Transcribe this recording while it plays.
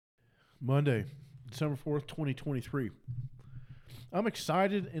Monday, December 4th, 2023. I'm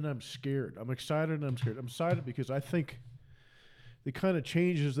excited and I'm scared. I'm excited and I'm scared. I'm excited because I think the kind of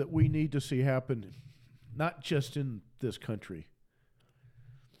changes that we need to see happen, not just in this country,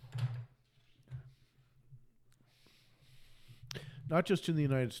 not just in the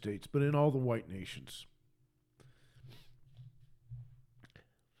United States, but in all the white nations.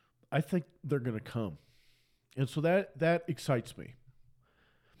 I think they're going to come. And so that excites me.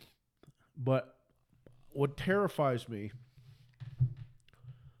 But what terrifies me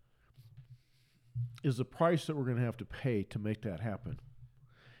is the price that we're going to have to pay to make that happen.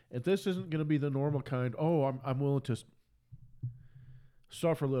 And this isn't going to be the normal kind, I'm willing to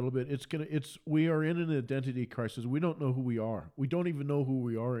suffer a little bit. We are in an identity crisis. We don't know who we are. We don't even know who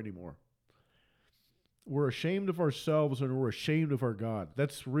we are anymore. We're ashamed of ourselves and we're ashamed of our God.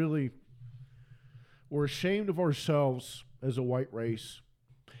 We're ashamed of ourselves as a white race,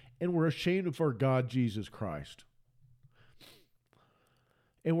 and we're ashamed of our God, Jesus Christ.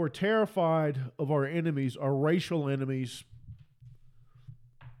 And we're terrified of our enemies, our racial enemies,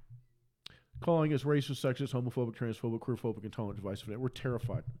 calling us racist, sexist, homophobic, transphobic, queerphobic, intolerant, divisive. We're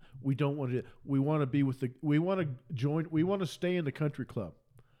terrified. We don't want to. We want to be with the. We want to join. We want to stay in the country club.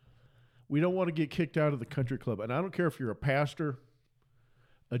 We don't want to get kicked out of the country club. And I don't care if you're a pastor,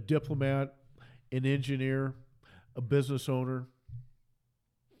 a diplomat, an engineer, a business owner.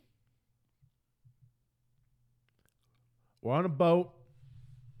 We're on a boat,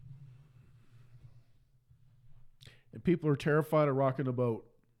 and people are terrified of rocking the boat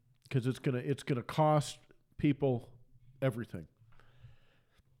because it's gonna cost people everything.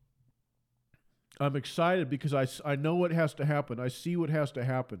 I'm excited because I know what has to happen. I see what has to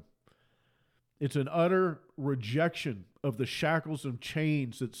happen. It's an utter rejection of the shackles and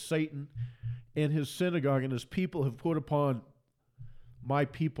chains that Satan and his synagogue and his people have put upon my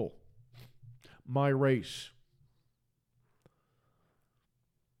people, my race.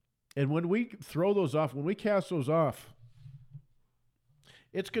 And when we throw those off, when we cast those off,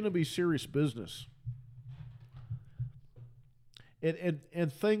 it's going to be serious business.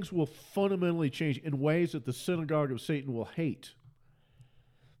 And things will fundamentally change in ways that the synagogue of Satan will hate.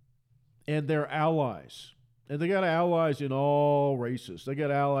 And their allies. And they got allies in all races. They got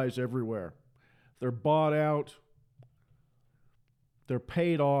allies everywhere. They're bought out. They're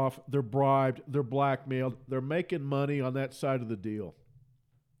paid off. They're bribed. They're blackmailed. They're making money on that side of the deal.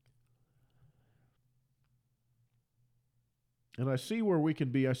 And I see where we can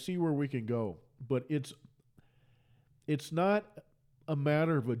be. I see where we can go. But it's not a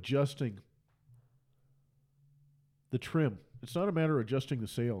matter of adjusting the trim. It's not a matter of adjusting the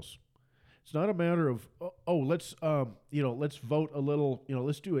sails. It's not a matter of, let's vote a little,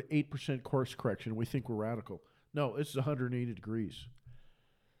 let's do an 8% course correction. We think we're radical. No, it's 180 degrees.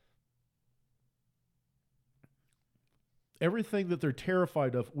 Everything that they're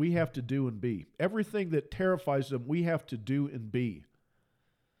terrified of, we have to do and be. Everything that terrifies them, we have to do and be.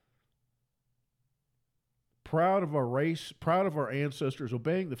 Proud of our race, proud of our ancestors,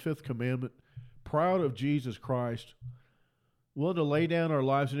 obeying the fifth commandment, proud of Jesus Christ, willing to lay down our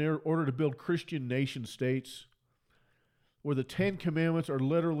lives in order to build Christian nation states where the 10 commandments are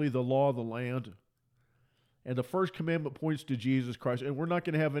literally the law of the land. And the first commandment points to Jesus Christ. And we're not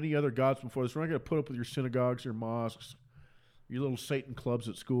going to have any other gods before this. We're not going to put up with your synagogues, your mosques, your little Satan clubs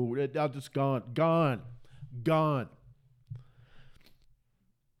at school. It's gone. Gone.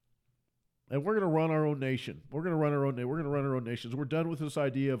 And we're going to run our own nation. We're going to run our own nations. We're done with this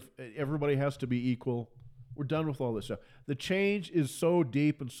idea of everybody has to be equal. We're done with all this stuff. The change is so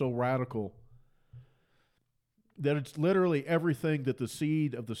deep and so radical that it's literally everything that the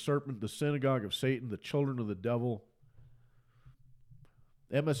seed of the serpent, the synagogue of Satan, the children of the devil,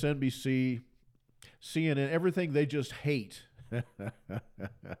 MSNBC, CNN, everything they just hate.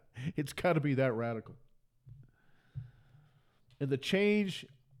 It's got to be that radical. And the change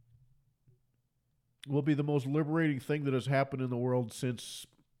will be the most liberating thing that has happened in the world since,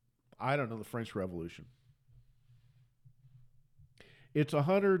 the French Revolution. It's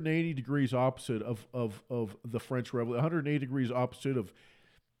 180 degrees opposite of the French Revolution, 180 degrees opposite of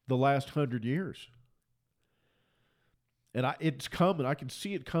the last 100 years. And it's coming. I can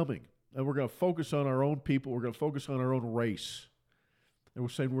see it coming. And we're going to focus on our own people. We're going to focus on our own race. And we're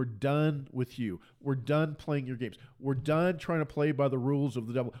saying, we're done with you. We're done playing your games. We're done trying to play by the rules of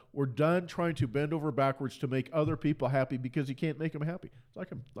the devil. We're done trying to bend over backwards to make other people happy because you can't make them happy.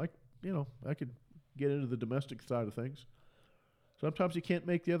 It's I could get into the domestic side of things. Sometimes you can't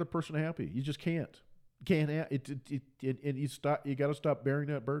make the other person happy. You just can't. You got to stop bearing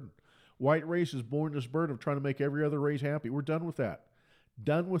that burden. White race is born this burden of trying to make every other race happy. We're done with that.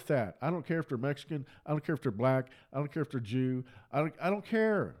 Done with that. I don't care if they're Mexican. I don't care if they're black. I don't care if they're Jew. I don't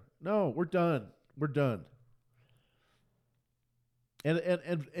care. No, we're done. We're done. And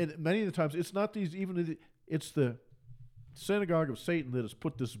many of the times, it's not these, it's the synagogue of Satan that has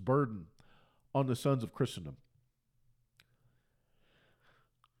put this burden on the sons of Christendom.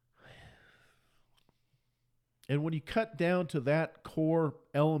 And when you cut down to that core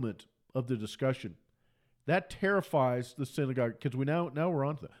element of the discussion, that terrifies the synagogue, because now we're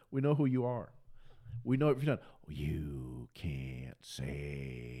on to that. We know who you are. We know if you're not, you can't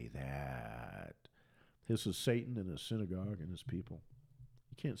say that. This is Satan and his synagogue and his people.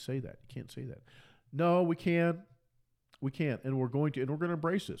 You can't say that. You can't say that. No, we can. We can. And we're going to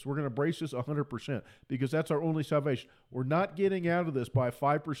embrace this. We're going to embrace this 100% because that's our only salvation. We're not getting out of this by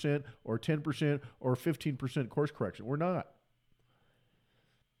 5% or 10% or 15% course correction. We're not.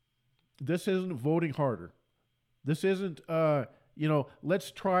 This isn't voting harder. This isn't, let's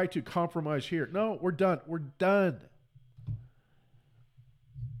try to compromise here. No, we're done. We're done.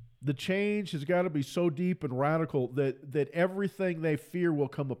 The change has got to be so deep and radical that everything they fear will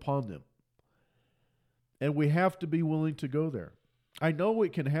come upon them. And we have to be willing to go there. I know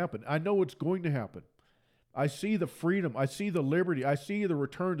it can happen. I know it's going to happen. I see the freedom. I see the liberty. I see the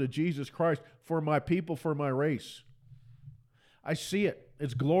return to Jesus Christ for my people, for my race. I see it.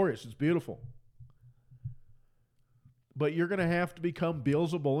 It's glorious. It's beautiful. But you're going to have to become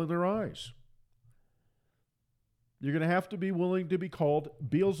Beelzebul in their eyes. You're going to have to be willing to be called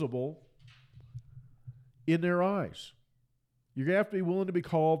Beelzebul in their eyes. You're going to have to be willing to be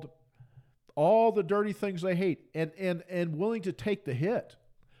called all the dirty things they hate and willing to take the hit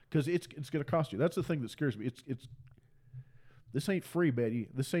because it's going to cost you. That's the thing that scares me. This ain't free, Betty.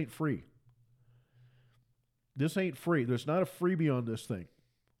 This ain't free. This ain't free. There's not a freebie on this thing.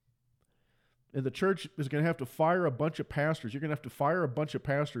 And the church is going to have to fire a bunch of pastors. You're going to have to fire a bunch of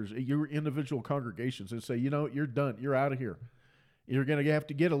pastors at your individual congregations and say, you're done. You're out of here. You're going to have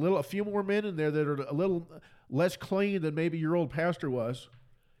to get a few more men in there that are a little less clean than maybe your old pastor was.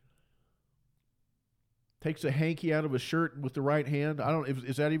 Takes a hanky out of his shirt with the right hand.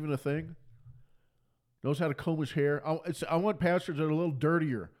 Is that even a thing? Knows how to comb his hair. I want pastors that are a little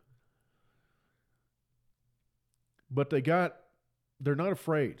dirtier. But they're not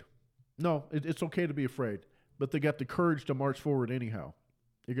afraid. No, it's okay to be afraid, but they got the courage to march forward anyhow.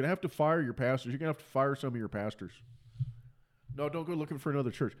 You're going to have to fire your pastors. You're going to have to fire some of your pastors. No, don't go looking for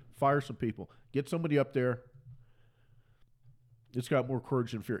another church. Fire some people. Get somebody up there. It's got more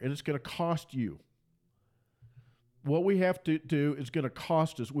courage than fear, and it's going to cost you. What we have to do is going to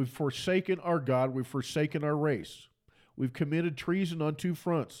cost us. We've forsaken our God. We've forsaken our race. We've committed treason on two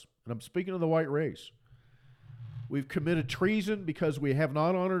fronts, and I'm speaking of the white race. We've committed treason because we have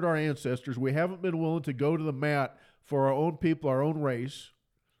not honored our ancestors. We haven't been willing to go to the mat for our own people, our own race.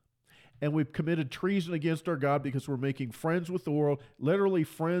 And we've committed treason against our God because we're making friends with the world, literally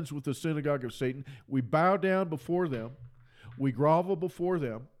friends with the synagogue of Satan. We bow down before them. We grovel before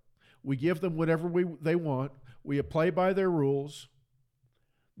them. We give them whatever they want. We play by their rules.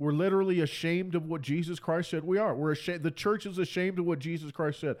 We're literally ashamed of what Jesus Christ said we are. We're ashamed. The church is ashamed of what Jesus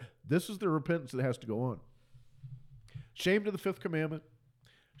Christ said. This is the repentance that has to go on. Ashamed of the fifth commandment,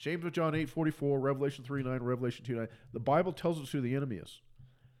 ashamed of John 8:44, Revelation 3:9, Revelation 2:9. The Bible tells us who the enemy is.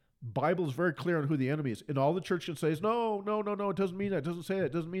 The Bible is very clear on who the enemy is. And all the church can say is, no, it doesn't mean that, it doesn't say that,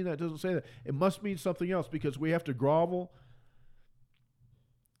 it doesn't mean that, it doesn't say that. It must mean something else because we have to grovel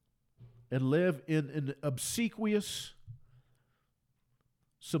and live in an obsequious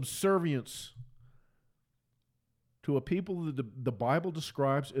subservience to a people that the Bible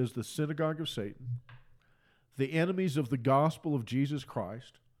describes as the synagogue of Satan, the enemies of the gospel of Jesus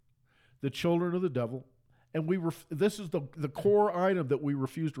Christ, the children of the devil, and this is the core item that we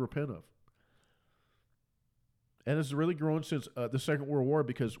refuse to repent of. And it's really grown since the Second World War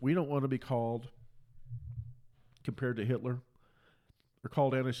because we don't want to be called, compared to Hitler, or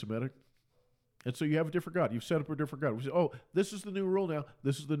called anti-Semitic. And so you have a different God. You've set up a different God. We say, oh, this is the new rule now.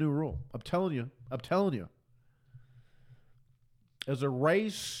 This is the new rule. I'm telling you. As a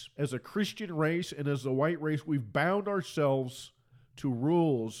race, as a Christian race, and as a white race, we've bound ourselves to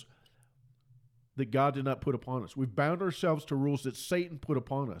rules that God did not put upon us. We've bound ourselves to rules that Satan put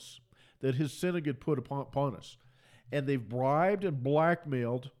upon us, that his synagogue put upon us. And they've bribed and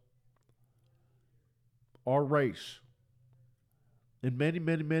blackmailed our race in many,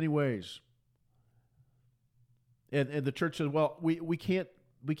 many, many ways. And the church says, well, we can't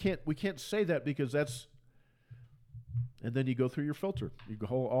say that because that's. And then you go through your filter. You go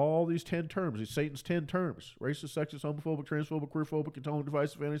all these 10 terms, these Satan's 10 terms: racist, sexist, homophobic, transphobic, queerphobic, intolerant,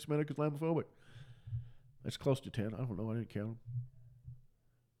 divisive, anti-Semitic, Islamophobic. That's close to 10. I don't know. I didn't count them.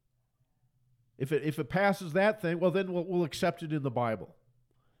 If it passes that thing, well, then we'll accept it in the Bible.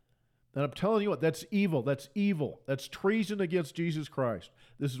 And I'm telling you what, that's evil. That's evil. That's treason against Jesus Christ.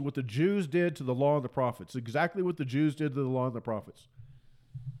 This is what the Jews did to the law and the prophets. Exactly what the Jews did to the law and the prophets.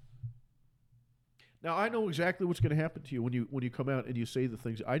 Now, I know exactly what's going to happen to you when you come out and you say the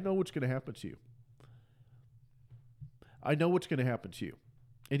things. I know what's going to happen to you. I know what's going to happen to you.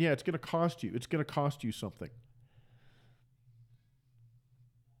 And yeah, it's going to cost you. It's going to cost you something.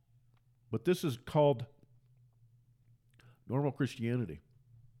 But this is called normal Christianity.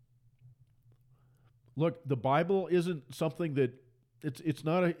 Look, the Bible isn't something that it's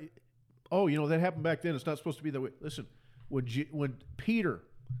not a, oh, you know, that happened back then. It's not supposed to be that way. Listen, when Peter,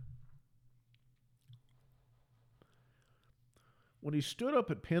 when he stood up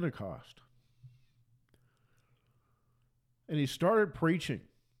at Pentecost and he started preaching,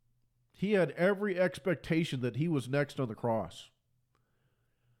 he had every expectation that he was next on the cross.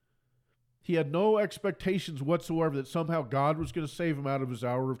 He had no expectations whatsoever that somehow God was going to save him out of his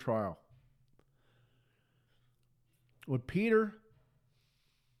hour of trial. When Peter,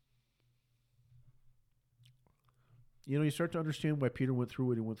 you know, you start to understand why Peter went through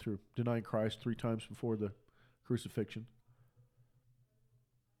what he went through, denying Christ 3 times before the crucifixion.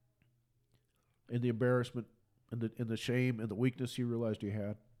 And the embarrassment and the shame and the weakness he realized he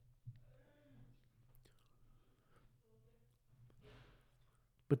had.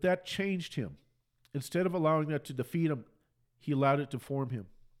 But that changed him. Instead of allowing that to defeat him, he allowed it to form him.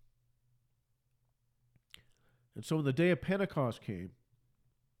 And so when the day of Pentecost came,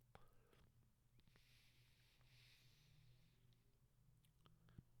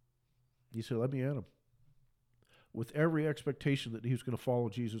 he said, let me at him. With every expectation that he was going to follow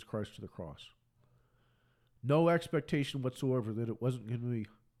Jesus Christ to the cross. No expectation whatsoever that it wasn't going to be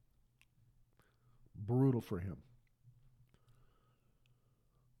brutal for him.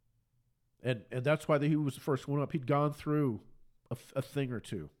 And that's why he was the first one up. He'd gone through a thing or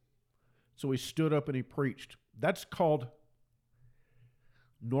two. So he stood up and he preached. That's called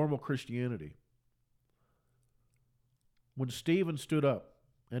normal Christianity. When Stephen stood up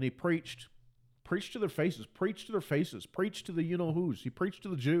and he preached to their faces, preached to the you-know-whos. He preached to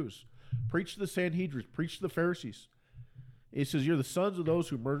the Jews, preached to the Sanhedrin, preached to the Pharisees. He says, you're the sons of those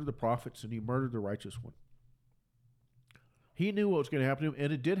who murdered the prophets, and he murdered the righteous one. He knew what was going to happen to him,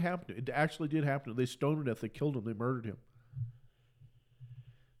 and it did happen. It actually did happen. They stoned him to death. They killed him. They murdered him.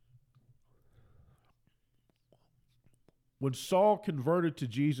 When Saul converted to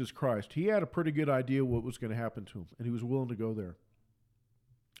Jesus Christ, he had a pretty good idea what was going to happen to him, and he was willing to go there.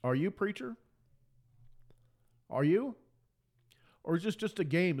 Are you, preacher? Are you? Or is this just a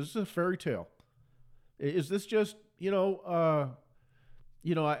game? Is this a fairy tale? Is this just, I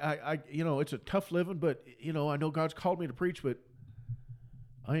it's a tough living, but, I know God's called me to preach, but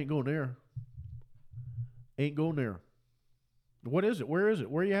I ain't going there. Ain't going there. What is it? Where is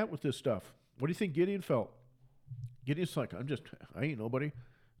it? Where are you at with this stuff? What do you think Gideon felt? Gideon's like, I ain't nobody.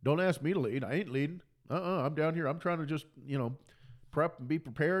 Don't ask me to lead. I ain't leading. I'm down here. I'm trying to just, prep and be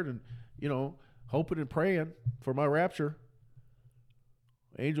prepared and, hoping and praying for my rapture.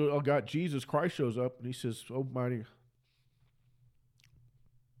 Angel of God, Jesus Christ shows up and he says, Almighty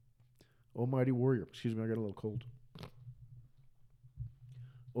warrior. Excuse me, I got a little cold.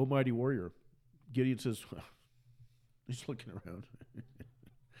 Almighty warrior. Gideon says, he's looking around.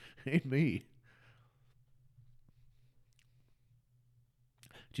 Ain't me.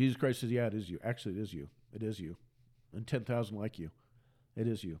 Jesus Christ says, yeah, it is you. Actually, it is you. It is you. And 10,000 like you. It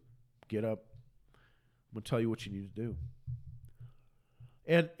is you. Get up. I'm going to tell you what you need to do.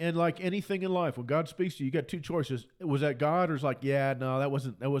 And like anything in life, when God speaks to you, you got 2 choices. Was that God, or is like, yeah, no, that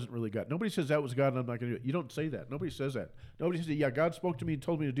wasn't really God. Nobody says that was God and I'm not going to do it. You don't say that. Nobody says that. Nobody says, yeah, God spoke to me and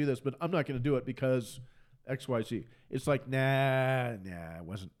told me to do this, but I'm not going to do it because X, Y, Z. It's like, nah, it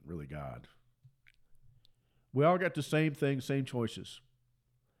wasn't really God. We all got the same thing, same choices.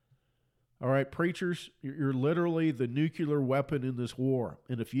 All right, preachers, you're literally the nuclear weapon in this war.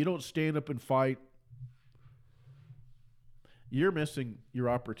 And if you don't stand up and fight, you're missing your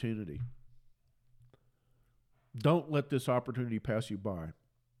opportunity. Don't let this opportunity pass you by.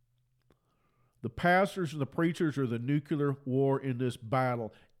 The pastors and the preachers are the nuclear war in this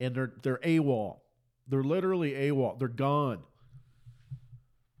battle, and they're AWOL. They're literally AWOL. They're gone.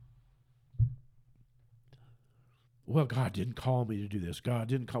 Well, God didn't call me to do this. God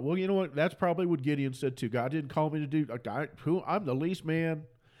didn't call. Well, you know what? That's probably what Gideon said too. God didn't call me to do. I'm the least man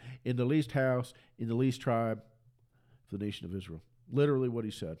in the least house in the least tribe of the nation of Israel. Literally what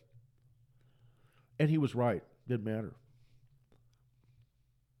he said. And he was right. Didn't matter.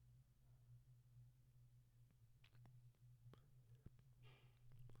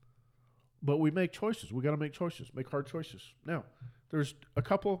 But we make choices. We got to make choices, make hard choices. Now, there's a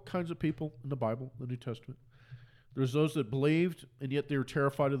couple kinds of people in the Bible, the New Testament. There's those that believed, and yet they were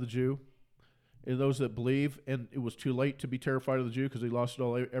terrified of the Jew. And those that believe, and it was too late to be terrified of the Jew because they lost it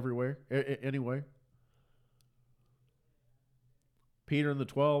all everywhere. Anyway. Peter and the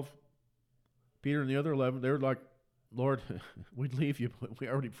 12, Peter and the other 11, they were like, Lord, we'd leave you, but we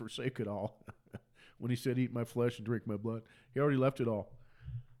already forsake it all. When he said, eat my flesh and drink my blood, he already left it all.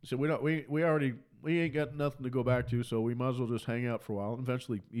 He said, we ain't got nothing to go back to, so we might as well just hang out for a while. And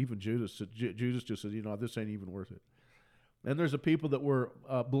eventually, even Judas just said, this ain't even worth it. And there's a people that were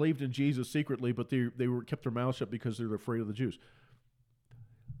believed in Jesus secretly, but they were kept their mouths shut because they were afraid of the Jews.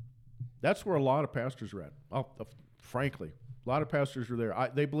 That's where a lot of pastors are at. Frankly, a lot of pastors are there.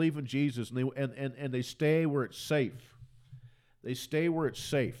 They believe in Jesus, and they stay where it's safe. They stay where it's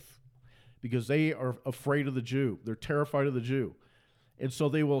safe because they are afraid of the Jew. They're terrified of the Jew. And so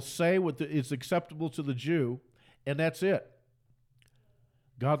they will say what is acceptable to the Jew, and that's it.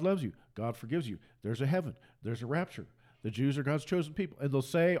 God loves you. God forgives you. There's a heaven. There's a rapture. The Jews are God's chosen people. And they'll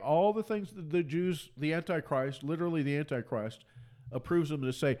say all the things that the Jews, the Antichrist, literally the Antichrist, approves them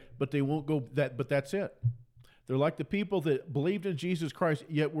to say, but they won't go that, but that's it. They're like the people that believed in Jesus Christ,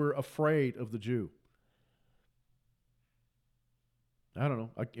 yet were afraid of the Jew. I don't know.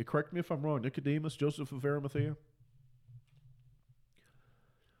 Correct me if I'm wrong. Nicodemus, Joseph of Arimathea.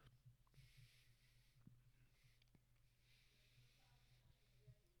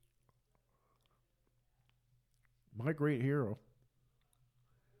 My great hero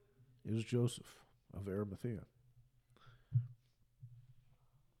is Joseph of Arimathea.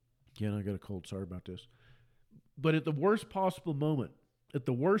 Again, I got a cold. Sorry about this. But at the worst possible moment, he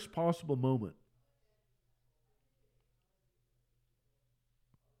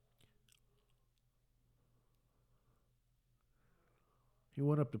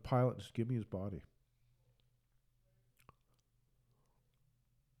went up to Pilate and said, give me his body.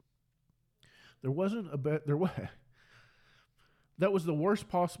 There wasn't there was. That was the worst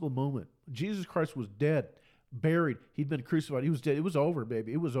possible moment. Jesus Christ was dead, buried. He'd been crucified. He was dead. It was over,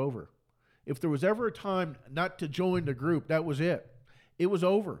 baby. It was over. If there was ever a time not to join the group, that was it. It was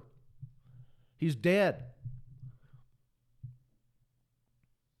over. He's dead.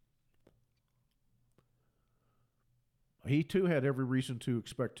 He too had every reason to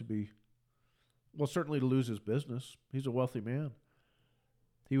expect to be, well, certainly to lose his business. He's a wealthy man.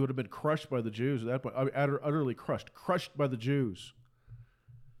 He would have been crushed by the Jews at that point, utterly crushed by the Jews.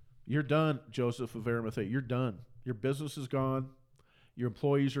 You're done, Joseph of Arimathea. You're done. Your business is gone. Your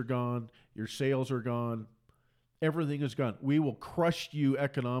employees are gone. Your sales are gone. Everything is gone. We will crush you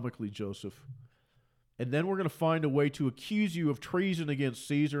economically, Joseph. And then we're going to find a way to accuse you of treason against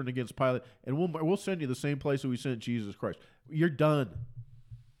Caesar and against Pilate, and we'll send you the same place that we sent Jesus Christ. You're done.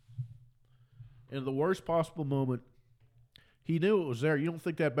 And at the worst possible moment, he knew it was there. You don't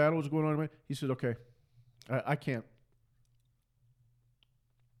think that battle was going on? He said, okay, I can't.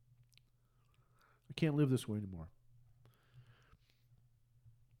 I can't live this way anymore.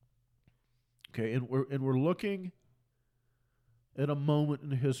 Okay, and we're looking at a moment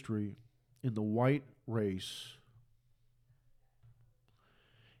in history in the white race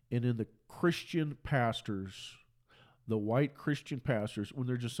and in the Christian pastors, the white Christian pastors, when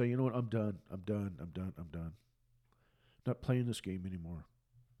they're just saying, you know what, I'm done. Not playing this game anymore.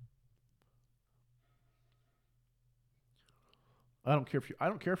 I don't care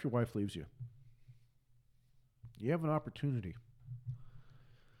if your wife leaves you. You have an opportunity.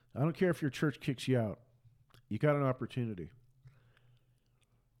 I don't care if your church kicks you out. You got an opportunity.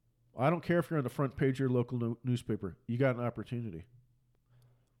 I don't care if you're on the front page of your local newspaper. You got an opportunity.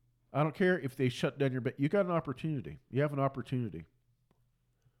 I don't care if they shut down your you got an opportunity. You have an opportunity.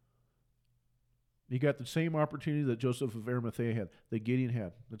 You got the same opportunity that Joseph of Arimathea had, that Gideon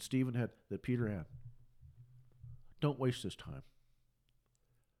had, that Stephen had, that Peter had. Don't waste this time.